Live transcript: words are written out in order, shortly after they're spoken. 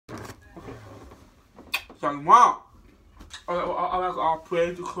Shalom. I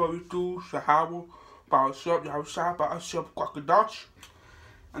pray to glory to Shahaba, Barashab, Yahushua, Barashab, Kwakadash,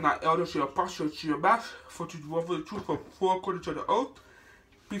 and our elders, your apostles, your best, for to deliver the truth for according to the oath.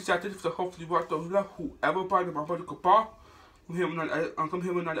 Peace out for the hopefully work of love, whoever by the political bar, come here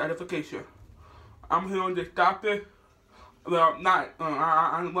with another edification. I'm here on this topic. Well, not,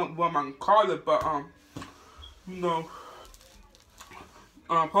 I don't know what I'm going to call it, but, you know,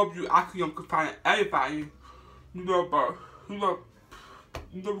 hope you actually can find everybody, you know, but, because,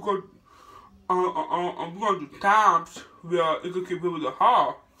 we're going to do times where it could get really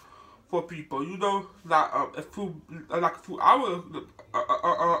hard for people, you know, like, a few hours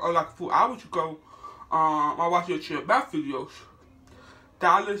ago, I watched your Shirabas videos.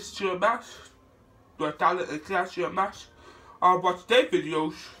 Dallas Shirabas, the Dallas and Class Shirabas. I watched their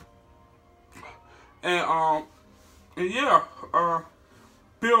videos, and yeah,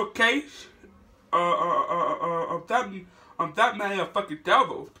 Bill Gates, of that man a fucking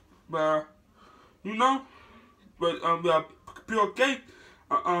devil, but you know, but Bill Gates,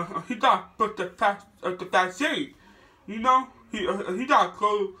 he got put the vaccine, you know, he got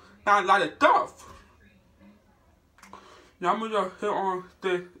close down a lot of stuff. Now I'm gonna hit on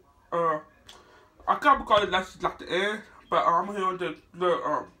the I can't call it like the end, but I'm gonna hit on the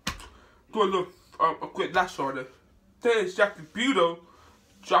do a little a quick lesson on it. Today is Budo,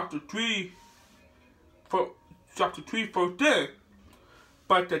 chapter 3, 14.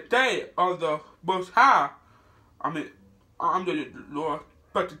 But the day of the Most High, I'm the Lord.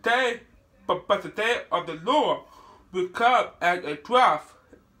 But the day of the Lord will come as a drought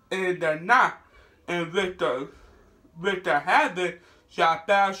in the night, and with the heaven shall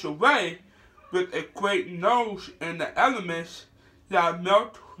pass away, with a great noise, and the elements shall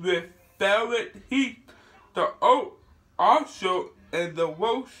melt with fervent heat. The oak also and the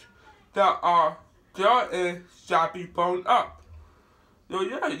works that are therein shall be burned up. The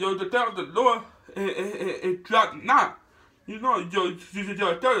day of the Lord it dropped not. You know, the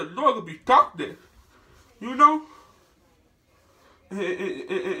day of the Lord will be darkness. You know? To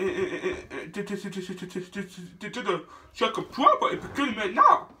the check of trouble, it's beginning right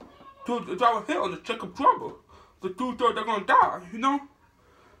now. To our hit on the check of trouble. The two they're gonna die, you know?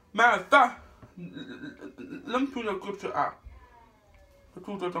 Matter of fact, let me put the scripture out. The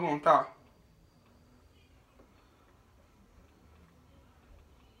two they're gonna die.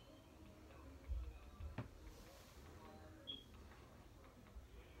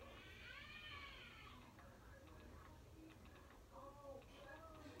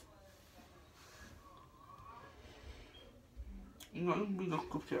 You know, let me put the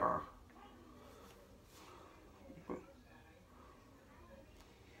scripture out.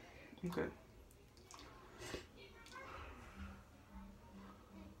 Okay.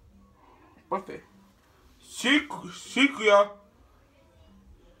 What's it?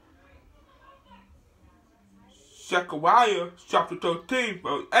 Zechariah chapter 13,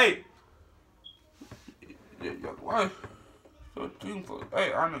 verse 8. Yeah, Zechariah 13, verse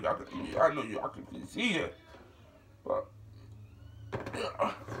 8. I know y'all can see it. But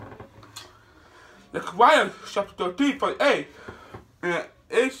yeah. Zechariah chapter 13, verse 8. And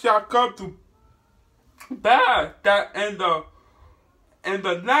it shall come to pass that in the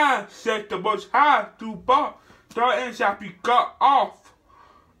land said the Most High to both, therein shall be cut off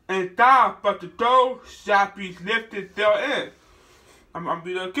and die, but the door shall be lifted therein. I'm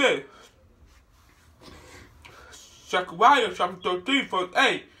being okay. Zechariah chapter 13, verse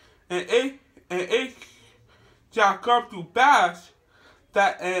 8. And it shall come to pass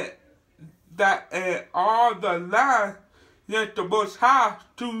that in all the land that the Most High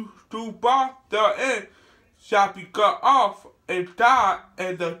to both therein shall be cut off and die,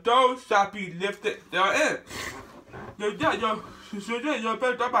 and the door shall be lifted therein. So you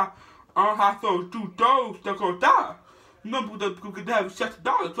better talk about how those two doors they're gonna die. Remember that they have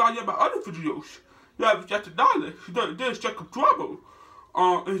 $7. So I have my other videos. You have $7. There's check of trouble.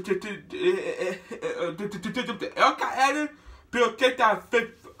 The Elka added, Bill Gates got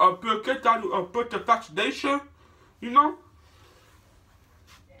put the vaccination, you know.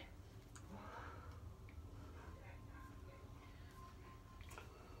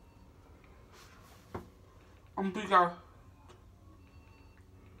 I'm big out.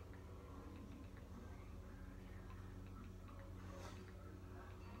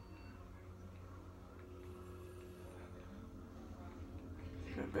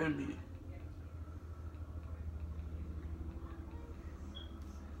 Baby.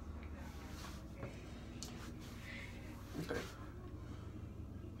 Okay.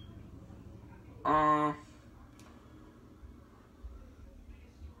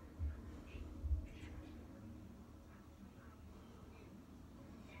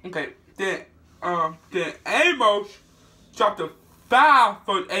 Okay, then Amos chapter 5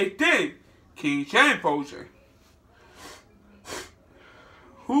 verse 18, King James Version.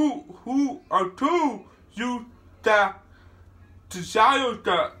 Who unto you that desire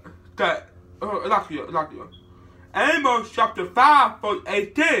like you. Amos chapter 5 verse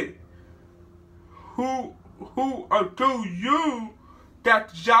 18. Who unto you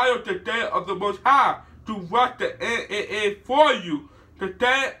that desire the day of the Most High to work the end for you. The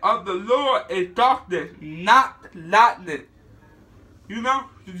day of the Lord is darkness, not lightning. You know,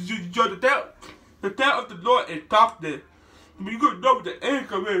 the day of the Lord is darkness. You could know the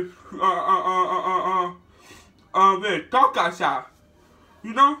anchor is very dark outside.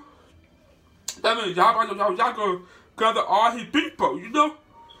 You know, that means y'all gonna gather all his people. You know,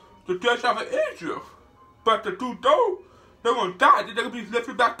 the church of Israel. But the two though, they're gonna die. They're gonna be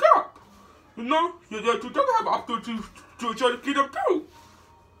lifted back up. You know, the two don't have an opportunity to join the kingdom too.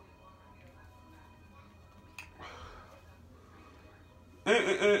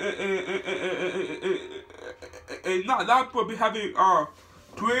 And not a lot of people be having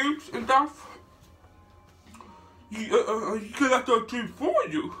dreams and stuff. You can let those dreams for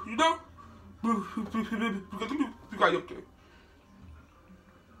you, you know? Because we got you up there.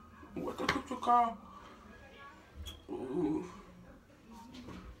 What the scripture called? Ooh.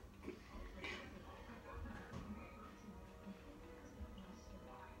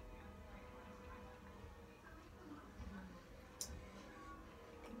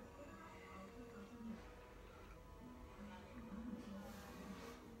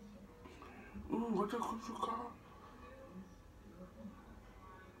 What's that scripture called?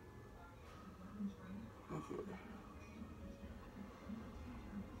 Okay.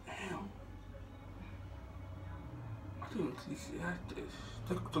 Damn. I think Ecclesiastes.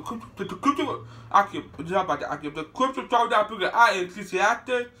 The scripture, I give the scripture talked out because I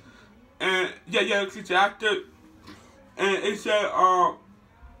Ecclesiastes, and Ecclesiastes, and it said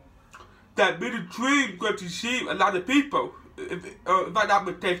that many dreams going to deceive a lot of people, if I'm not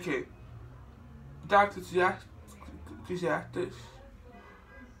mistaken. That's Ecclesiastes.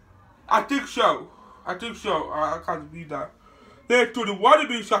 I think so. I can't read that. Then to the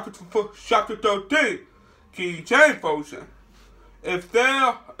Deuteronomy chapter 13, King James Version. If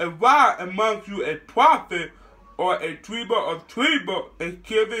there arise among you a prophet or a dreamer of dreamer, and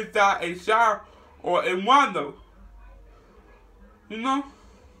giveth thou a sign or a wonder. You know?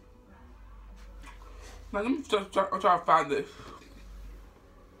 Now let me just try to find this.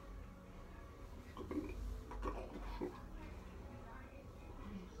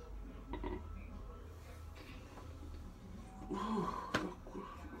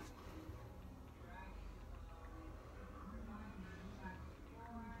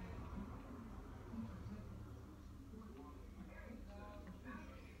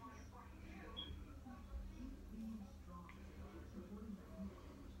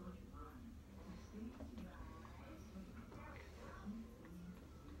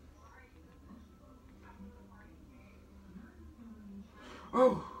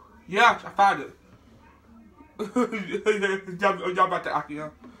 Oh, yes, I found it. Y'all about to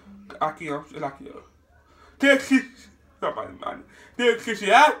Akio. The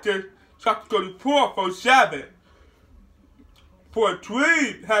Ecclesiastes chapter 34 verse 7. For a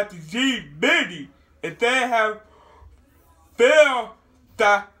dream hath deceived many, and they have failed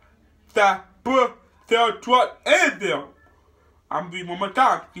that put their trust in them. I'm reading one more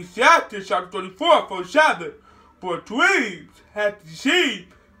time. Ecclesiastes chapter 34 verse 7. For dreams have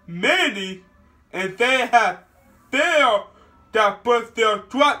deceived many, and they have failed that put their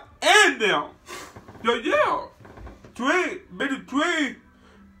trust in them. Many dreams.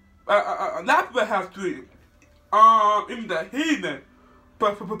 A lot of people have dreams. Even the heathen,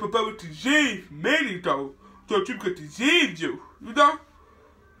 but with disease, many though, so dreams could deceive you. You know.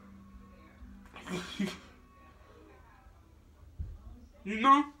 You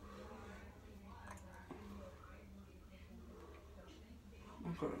know.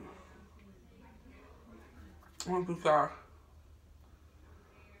 Okay. I'm sorry.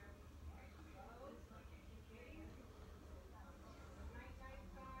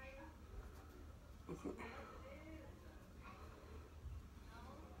 Okay.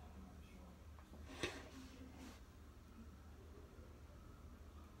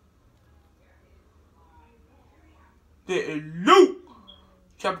 There is Luke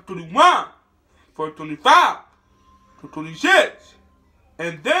chapter 21, verse 25 to 26.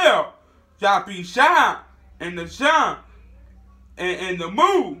 And there shall be shine in the sun and in the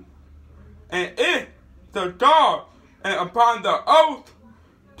moon, and in the dark, and upon the earth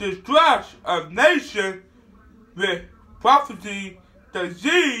distress of nations with prophecy the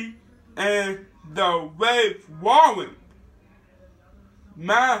sea and the waves roaring.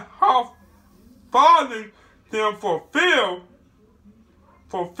 My heart falling them for fear,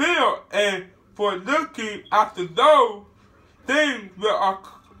 and for looking after those things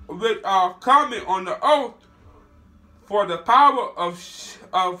which are coming on the earth, for the power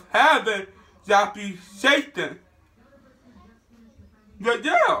of heaven shall be Satan. But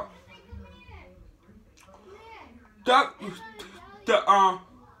yeah,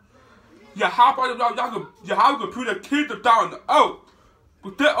 Yahweh could put the kingdom down on the earth,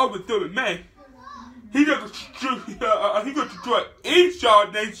 but that over the man. He could destroy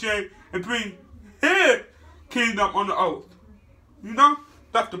Esau nation and bring his kingdom on the earth. You know,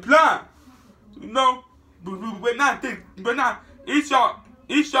 that's the plan. You know, but not Esau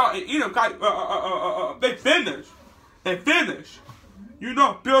and Edom they finished. They finished. You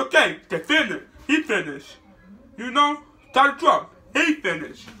know, Bill Gates, they finished. He finished. You know, Donald Trump, he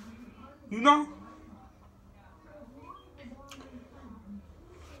finished. You know.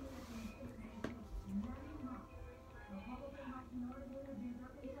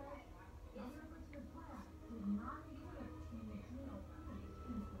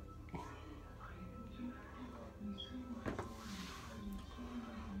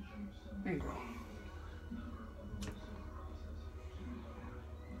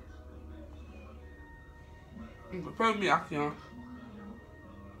 Put me out here.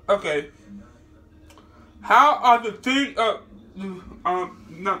 Okay. How are the things like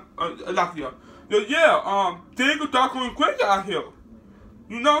here? Things are dark and crazy out here.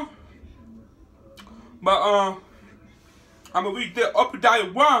 You know? But I'm gonna read that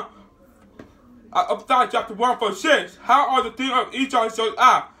Obadiah 1, Obadiah chapter 1 verse 6. How are the things of Esau shall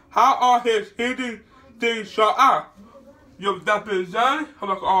I? How are his hidden things shall I? You have that been done. How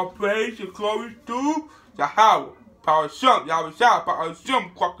about all praise and glory to Yahweh, Power Shem, Yahweh Shah, Power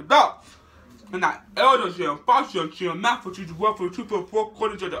Shem, crocodile. And that elders here, Foster, she math for you to work for the 2.4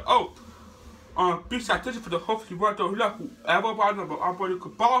 quarters of the oath. Be satisfied for the hope you want to love whoever brought them, but I'm going to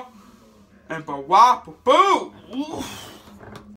Kabbalah and Bawa, boo.